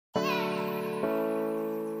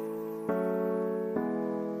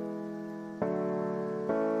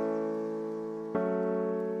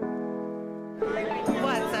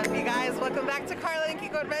Welcome back to Karla and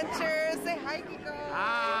Kiko Adventures. Say hi, Kiko.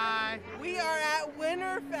 Hi. We are at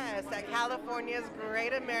Winterfest at California's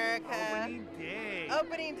Great America. Opening day.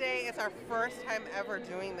 Opening day. It's our first time ever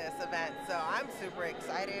doing this event, so I'm super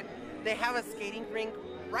excited. They have a skating rink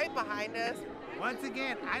right behind us. Once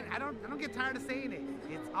again, I don't get tired of saying it.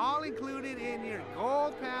 It's all included in your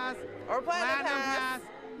gold pass Or platinum pass.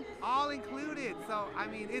 All included. So I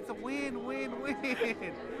mean, it's a win-win-win.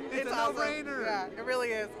 It's a awesome. no-brainer. Yeah, it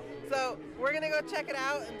really is. So we're gonna go check it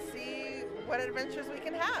out and see what adventures we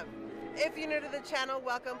can have. If you're new to the channel,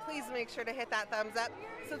 welcome. Please make sure to hit that thumbs up.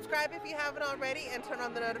 Subscribe if you haven't already, and turn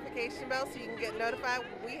on the notification bell so you can get notified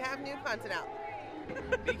when we have new content out.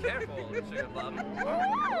 Be careful, sugar plum.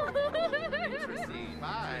 Interesting.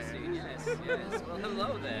 Bye. Interesting. Yes, yes. Well,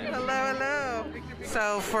 hello there. Hello, hello.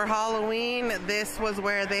 So for Halloween, this was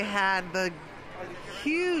where they had the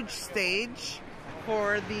huge stage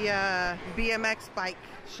for the BMX bike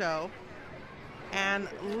show. And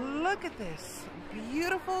look at this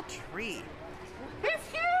beautiful tree. It's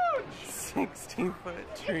huge.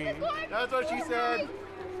 16-foot tree. That's what she said.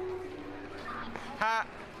 Ha.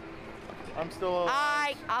 I'm still.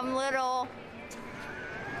 Hi, I'm little.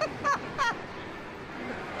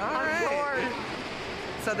 All right.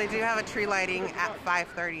 So they do have a tree lighting at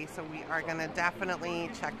 5:30, so we are gonna definitely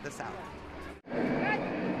check this out.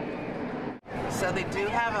 So they do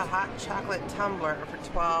have a hot chocolate tumbler for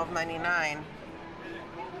 $12.99.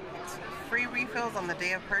 It's free refills on the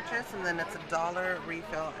day of purchase, and then it's $1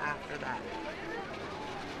 refill after that.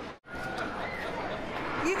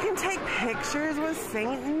 You can take pictures with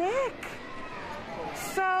Saint Nick.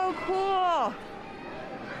 So cool.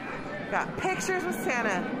 Got pictures with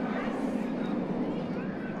Santa.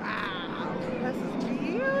 Wow, this is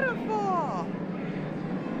beautiful.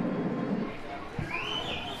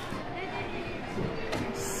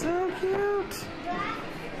 So cute.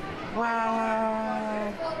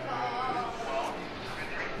 Wow.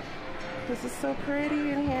 This is so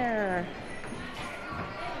pretty in here.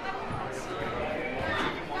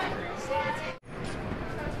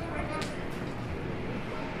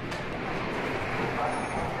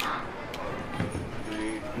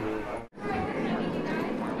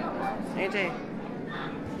 AJ,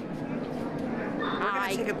 we're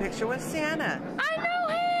gonna take a picture with Santa. I know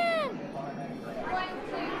him!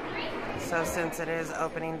 So since it is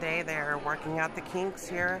opening day, they're working out the kinks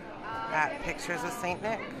here at Pictures with Saint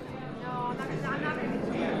Nick.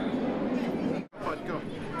 Go.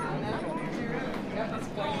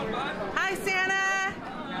 Hi, Santa!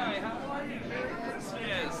 Hi, how are you?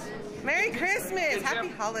 Yes. Merry Christmas! Happy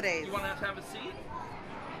holidays! You want to have a seat?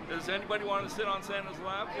 Does anybody want to sit on Santa's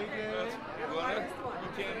lap? You can.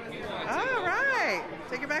 All right.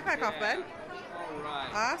 Take your backpack off, bud. All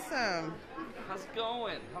right. Awesome. How's it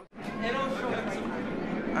going?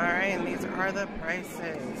 All right, and these are the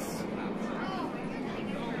prices.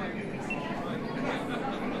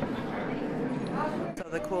 So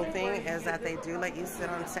the cool thing is that they do let you sit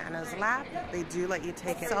on Santa's lap. They do let you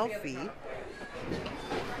take a selfie.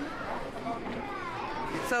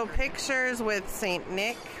 So pictures with Saint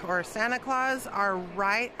Nick or Santa Claus are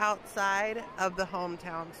right outside of the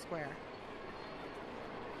hometown square.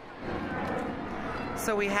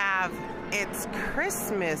 So we have It's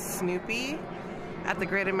Christmas Snoopy at the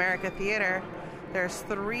Great America Theater. There's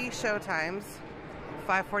 3 showtimes,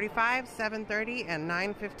 5:45, 7:30, and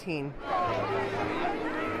 9:15.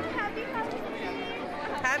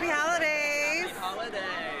 Happy holidays! Happy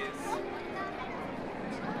holidays!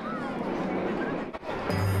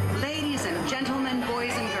 Ladies and gentlemen,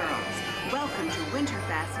 boys and girls, welcome to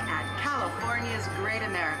Winterfest at California's Great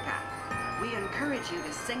America. We encourage you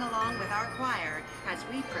to sing along with our choir as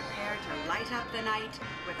we prepare to light up the night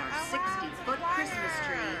with our 60-foot Christmas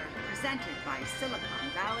tree presented by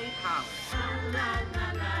Silicon Valley Power.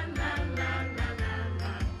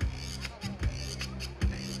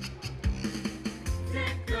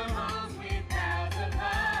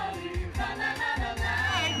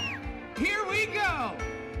 Here we go.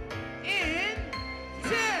 In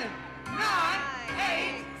 10, 9,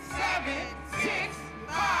 8, 7, 6,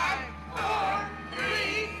 5, 4,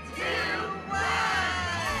 3, 2, 1.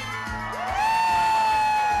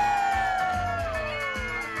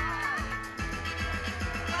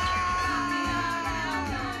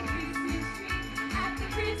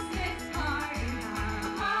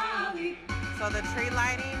 So the tree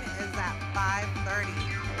lighting is at 5:30.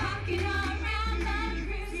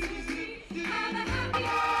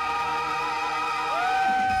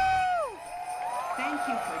 Thank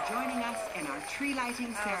you for joining us in our tree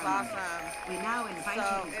lighting That was ceremony. awesome. We now invite So you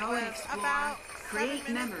to it go and was explore, about create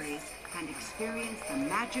 7 minutes. memories, and experience the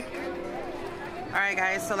magic. All right,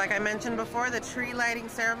 guys, so like I mentioned before, the tree lighting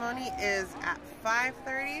ceremony is at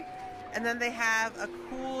 5:30, and then they have a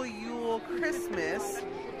cool Yule Christmas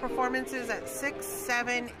performances at 6,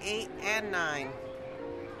 7, 8, and 9.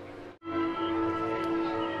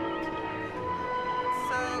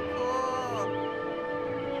 So cool.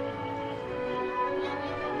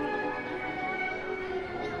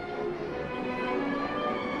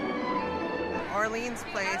 Orleans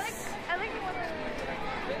Place. I like the one.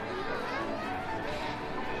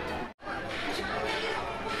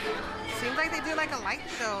 Seems like they do like a light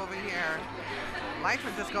show over here. Lights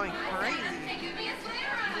are just going crazy.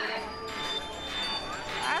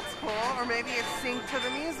 That's cool. Or maybe it's synced to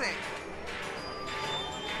the music.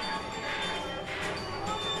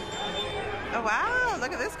 Oh wow,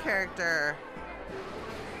 look at this character.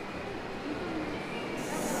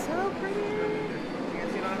 So pretty. I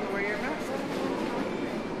guess you don't have to wear your mask.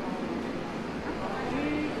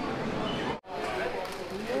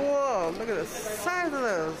 Whoa, look at the size of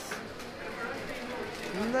those.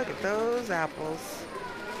 Look at those apples.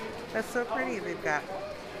 That's so pretty. They've got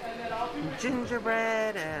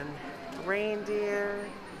gingerbread and reindeer,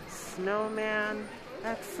 snowman.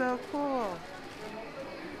 That's so cool.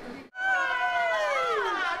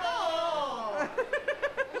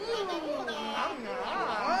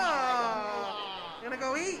 You gonna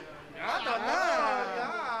go eat?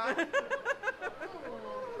 Bye.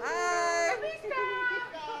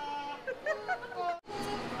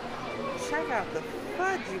 Check out the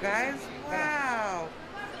fudge, you guys. Wow.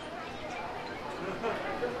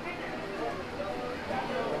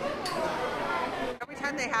 Every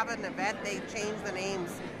time they have an event, they change the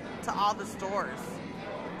names to all the stores.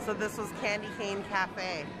 So this was Candy Cane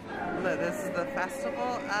Cafe. Look, this is the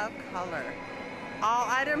Festival of Color. All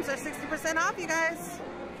items are 60% off, you guys.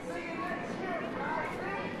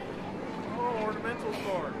 Oh, ornamental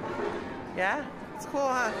store. Yeah, it's cool,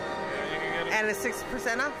 huh? Yeah, And it's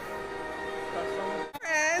 60% off.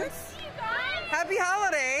 Friends, happy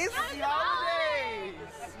holidays. Happy holidays!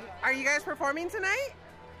 Are you guys performing tonight?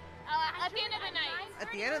 At the end of the night.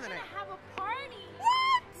 At the end of the night. We're gonna have a party.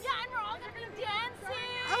 What? Yeah, and we're all gonna be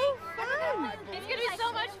dancing. Oh, fun. It's gonna be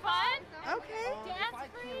so much fun. Okay.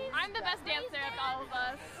 Dance free. I'm the best dancer of all of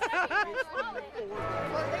us.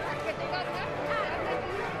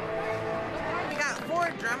 We got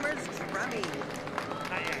 4 drummers drumming.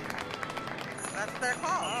 That's what they're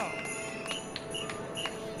called.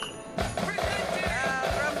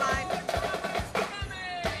 Drum line.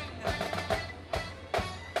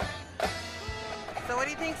 So what do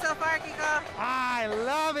you think so far, Kiko? I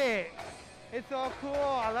love it. It's so cool.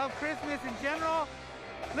 I love Christmas in general.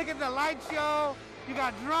 Look at the light show. You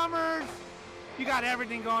got drummers. You got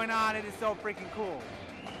everything going on. It is so freaking cool.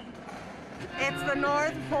 It's the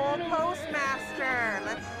North Pole Postmaster.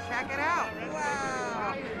 Let's check it out.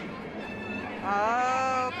 Wow.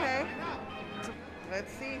 Oh, okay.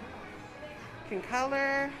 Let's see. Can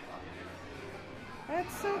color.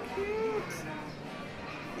 That's so cute.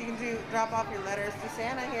 You can drop off your letters to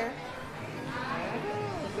Santa here.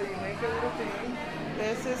 So you make a little thing.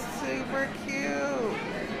 This is super cute.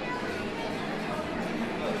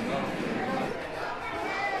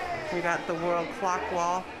 We got the world clock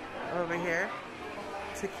wall over here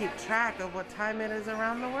to keep track of what time it is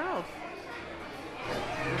around the world.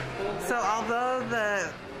 So although the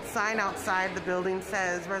sign outside the building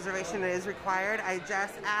says reservation is required, I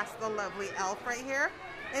just asked the lovely elf right here,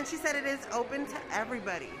 and she said it is open to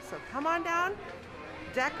everybody. So come on down,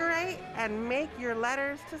 decorate, and make your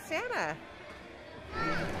letters to Santa.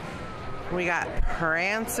 We got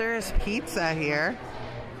Prancer's Pizza here.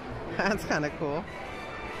 That's kind of cool.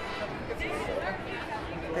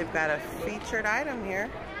 They've got a featured item here.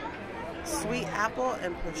 Sweet apple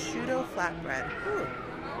and prosciutto flatbread. Ooh.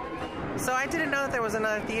 So I didn't know that there was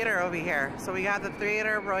another theater over here. So we got the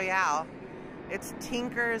Theater Royale. It's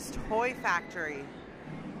Tinker's Toy Factory.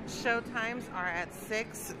 Show times are at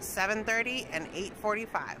 6, 7:30, and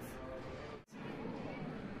 8:45.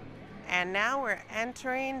 And now we're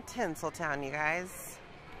entering Tinseltown, you guys.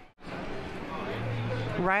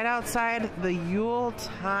 Right outside the Yule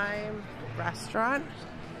Time restaurant.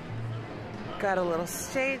 Got a little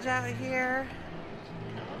stage out here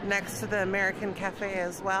next to the American Cafe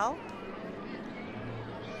as well.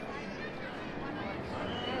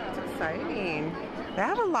 It's exciting. They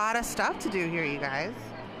have a lot of stuff to do here, you guys.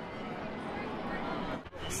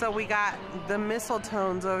 So we got the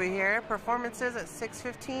Mistletones over here. Performances at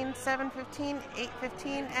 6:15, 7:15,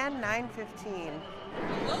 8:15, and 9:15.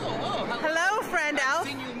 Hello, Hello, friend Elf. I've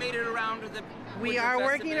seen you made it around around the We Winterfest are a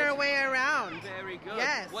working bit? our way around. Very good.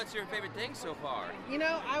 Yes. What's your favorite thing so far? You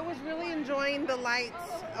know, I was really enjoying the lights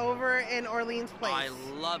over in Orleans Place. I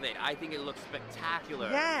love it. I think it looks spectacular.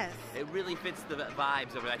 Yes. It really fits the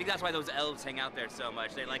vibes of it. I think that's why those elves hang out there so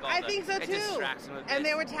much. They like all I the, think so it too. distracts them a bit. And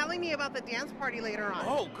they were telling me about the dance party later on.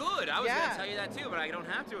 Oh, good. I was Yeah. going to tell you that too, but I don't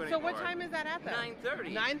have to anymore. So what time is that at though?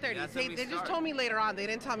 9:30. 9:30. That's They when we just start. told me later on. They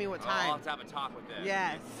didn't tell me what Oh, I'll time. have to have a talk with them.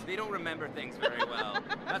 Yes. They don't remember things very well.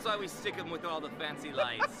 That's why we stick them with all the fancy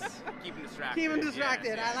lights. Keep them distracted. Keep them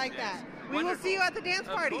distracted. Yes, I like yes. that. We will Wonderful. see you at the dance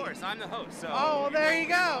party. Of course, I'm the host. So Oh, well, there you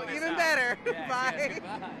go. won't miss Even out. better. Yes, Bye. yes,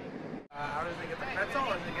 goodbye. How does they get the pretzel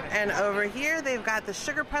or is it gonna... And over here, they've got the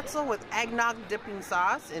sugar pretzel with eggnog dipping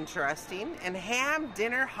sauce. Interesting. And ham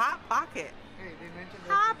dinner hot pocket. Hey, they mentioned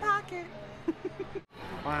Hot pocket.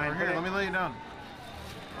 Fine, Here, let me lay you down.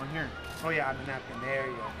 On here. Oh yeah, on the napkin. There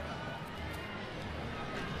you go.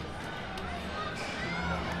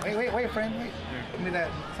 Wait, friend, wait. Give me that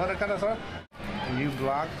soda kind of soda. And you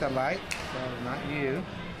block the light, so not you.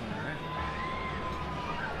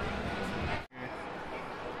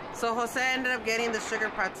 So Jose ended up getting the sugar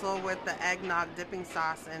pretzel with the eggnog dipping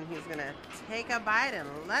sauce, and he's gonna take a bite and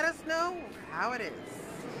let us know how it is.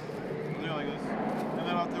 Do it like this. And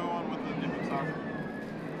then I'll do one with the dipping sauce.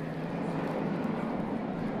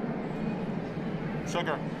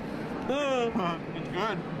 Sugar. It's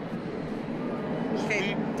good.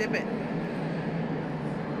 Okay, Sweet. dip it.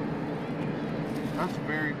 That's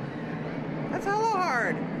very... That's hella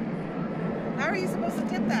hard. How are you supposed to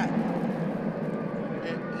dip that?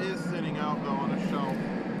 It is sitting out though on a shelf.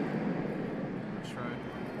 Let's try it.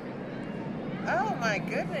 Oh my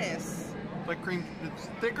goodness. It's like cream... It's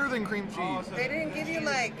thicker than cream cheese. They didn't give you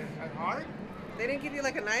like... Hard? They didn't give you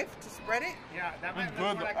like a knife to spread it? Yeah, that It's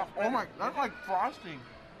good. Oh my... That's like frosting.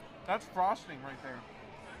 That's frosting right there.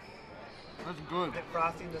 That's good.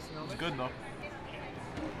 Frosting the snowman. It's good though.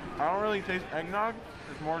 I don't really taste eggnog.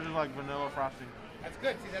 It's more just like vanilla frosting. That's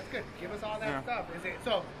good. See, that's good. Give us all that Yeah. stuff.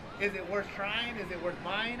 Is it worth trying? Is it worth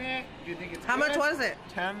buying it? Do you think it's How good? much was it?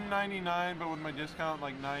 $10.99, but with my discount,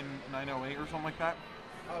 like $9.08 or something like that.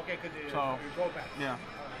 Oh, okay, because you So- go back. Yeah,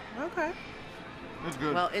 Okay. it's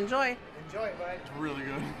good. Well, enjoy. Enjoy it, bud. It's really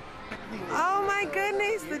good. Oh my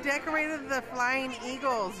goodness, they decorated the flying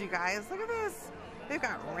eagles, you guys. Look at this. They've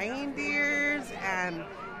got reindeers and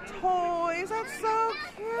toys. That's so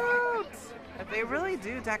cute. They really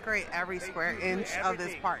do decorate every square inch of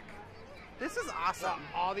this park. This is awesome.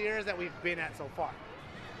 All the areas that we've been at so far.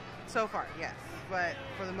 So far, yes. But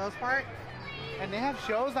for the most part, And they have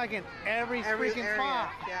shows like in every freaking area. spot.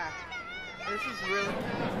 Yeah. This is really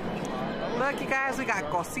cool. Look, you guys, we got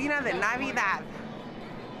Cocina de Navidad.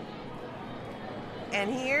 And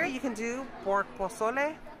here you can do pork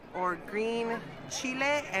pozole or green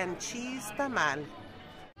chile and cheese tamal.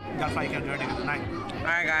 That's why you can do anything tonight.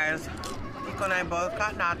 Alright guys, Kiko and I both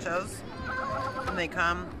got nachos. And they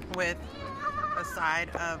come with a side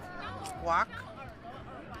of guac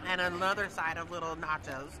and another side of little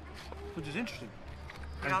nachos. Which is interesting.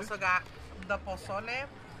 We also got the pozole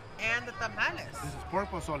and the tamales. This is pork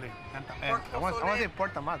pozole. And Pork I want to pozole. say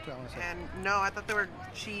pork tamal too. I want to say. And no, I thought they were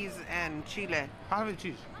cheese and chile Possibly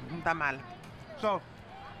cheese. tamal. So,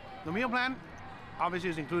 the meal plan obviously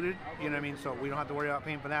is included, you know what I mean, so we don't have to worry about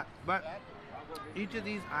paying for that. But each of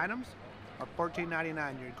these items are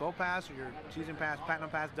 $14.99. Your Gold Pass or your Season Pass, Platinum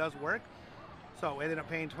Pass does work. So we ended up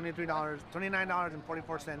paying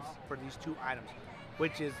 $29.44 for these two items,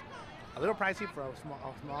 which is a little pricey for a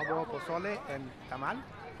small bowl of pozole and tamal.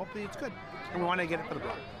 Hopefully it's good. And we want to get it for the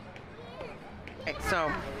blog. Okay,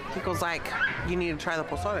 so Kiko's like, you need to try the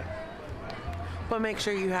pozole. But make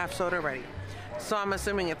sure you have soda ready. So I'm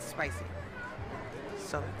assuming it's spicy.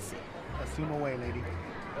 So let's see. Assume away, lady.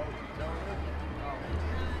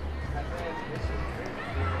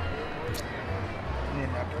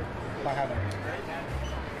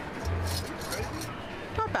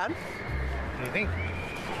 Not bad. What do you think?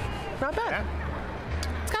 Not bad.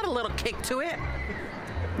 Yeah? It's got a little kick to it.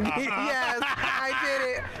 Yes, I did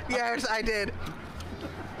it. Yes, I did.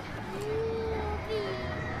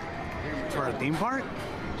 For a theme park?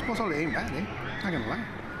 Pozole ain't bad, eh? Not gonna lie.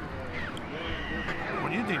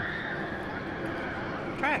 What do you think?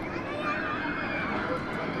 Try it.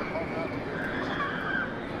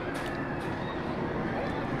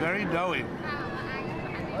 Very doughy.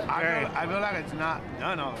 I feel like it's not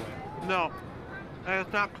done all the way. No,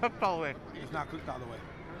 it's not cooked all the way. It's not cooked all the way.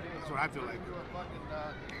 That's what I feel like.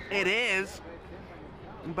 It is,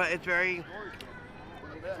 but it's very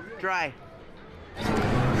dry.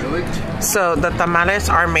 So the tamales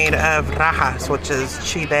are made of rajas, which is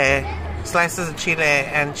chile slices of chile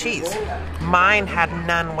and cheese. Mine had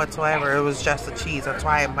none whatsoever. It was just the cheese. That's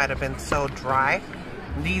why it might have been so dry.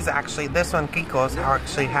 These actually, this one, Kiko's,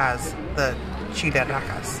 actually has the chile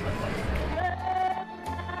rajas.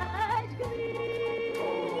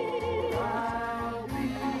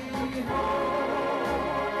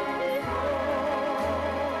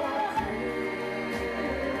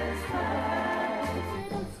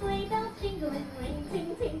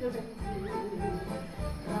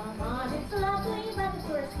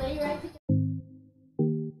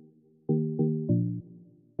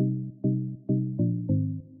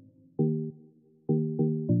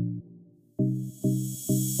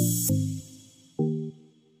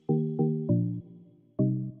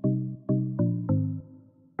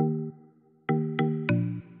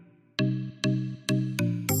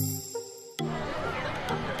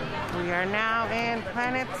 We are now in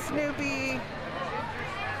Planet Snoopy.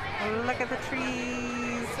 Look at the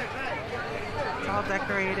trees. It's all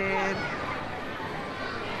decorated.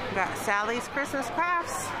 We got Sally's Christmas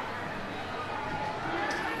Crafts.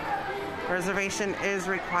 Reservation is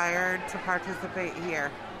required to participate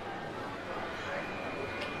here.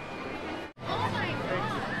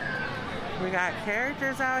 We got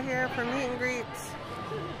characters out here for meet and greets.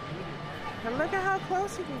 And look at how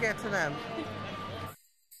close you can get to them.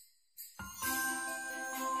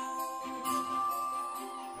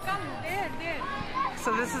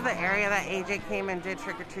 So this is the area that AJ came and did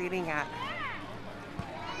trick-or-treating at.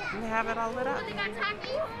 And they have it all lit up. We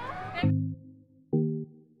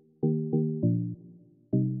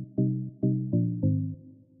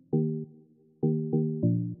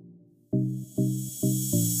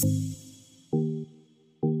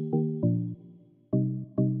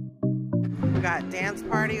got dance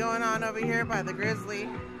party going on over here by the Grizzly.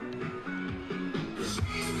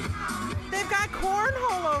 They've got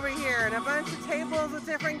cornhole over here and a bunch of tables with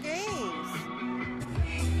different games.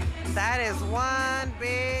 That is one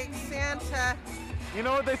big Santa. You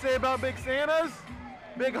know what they say about big Santas?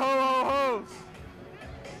 Big ho-ho-hos.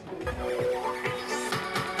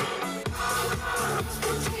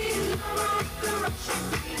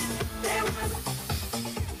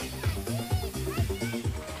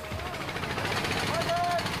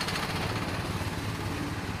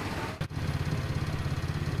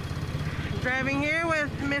 Driving here with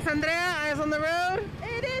Miss Andrea, eyes on the road.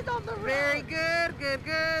 It is on the road. Very good, good,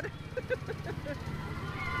 good.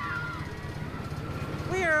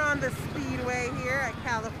 We are on the Speedway here at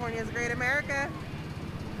California's Great America.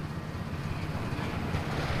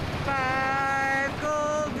 5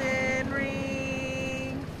 golden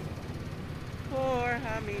rings, 4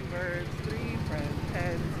 hummingbirds, 3 French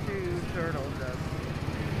hens, 2 turtle doves,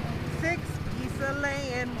 6 geese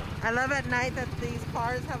a-laying. I love at night that these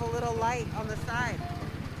cars have a little light on the side.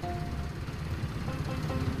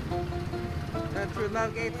 A true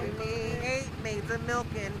love gave to me 8 maids a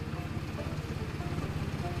milking,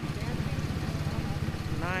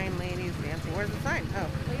 9 ladies dancing. Where's the sign? Oh,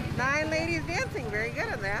 9 ladies dancing. Very good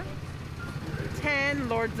at that. 10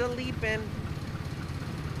 lords a leaping.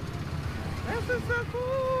 This is so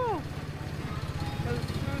cool. It was a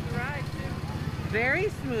smooth ride too. Very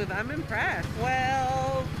smooth. I'm impressed.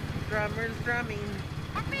 12 drummers drumming.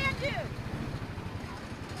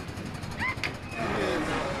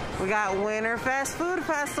 We got Winterfest Food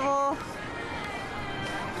Festival.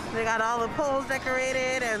 They got all the poles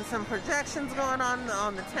decorated and some projections going on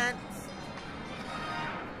the tents.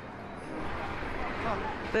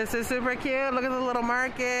 This is super cute. Look at the little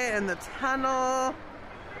market and the tunnel.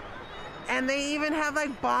 And they even have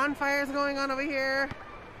like bonfires going on over here.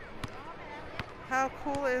 How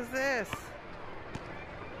cool is this?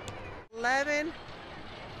 11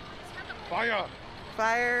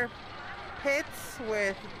 fire pits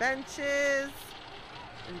with benches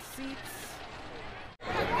and seats.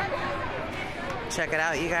 Check it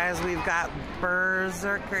out, you guys. We've got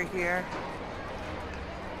Berserker here.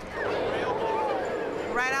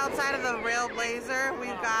 Right outside of the Railblazer,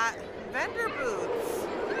 we've got vendor booths.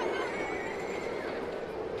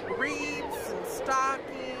 Wreaths and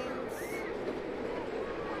stockings.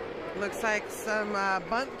 Looks like some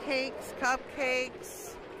bundt cakes,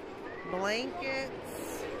 cupcakes,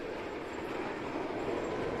 blankets.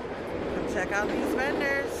 Come check out these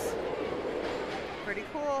vendors. Pretty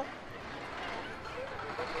cool.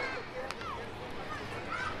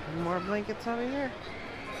 More blankets over here.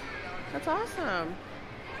 That's awesome.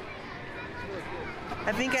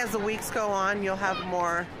 I think as the weeks go on, you'll have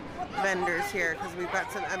more vendors here because we've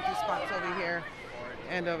got some empty spots over here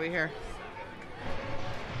and over here.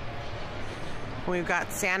 We've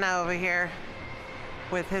got Santa over here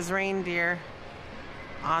with his reindeer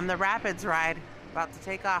on the Rapids ride, about to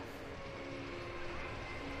take off.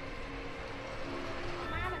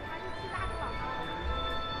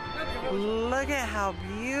 Look at how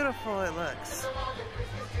beautiful it looks.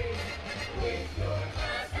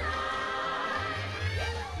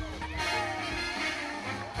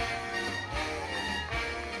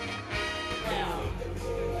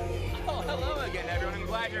 Oh, hello again, everyone. I'm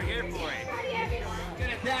glad you're here for it. Good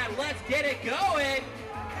at that. Let's get it going.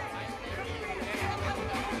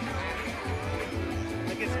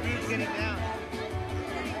 Look at Scrooge getting down.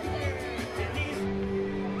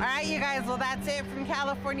 All right, you guys, well, that's it from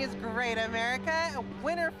California's Great America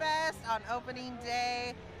Winterfest on opening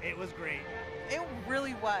day. It was great. It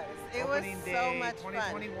really was. It Opening was day, so much fun.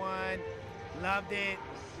 2021. Loved it.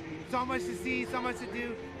 So much to see, so much to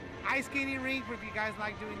do. Ice skating rink, if you guys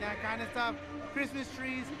like doing that kind of stuff. Christmas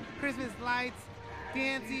trees, Christmas lights,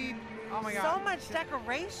 dancing. Oh my God. So much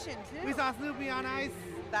decoration, too. We saw Snoopy on ice.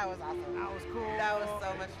 That was awesome. That was cool. That was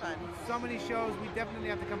so much fun. So many shows. We definitely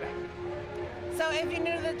have to come back. So if you're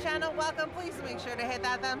new to the channel, welcome. Please make sure to hit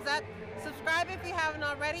that thumbs up. Subscribe if you haven't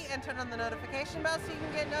already, and turn on the notification bell so you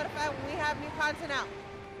can get notified when we have new content out.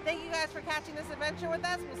 Thank you guys for catching this adventure with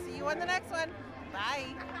us. We'll see you on the next one.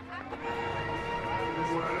 Bye.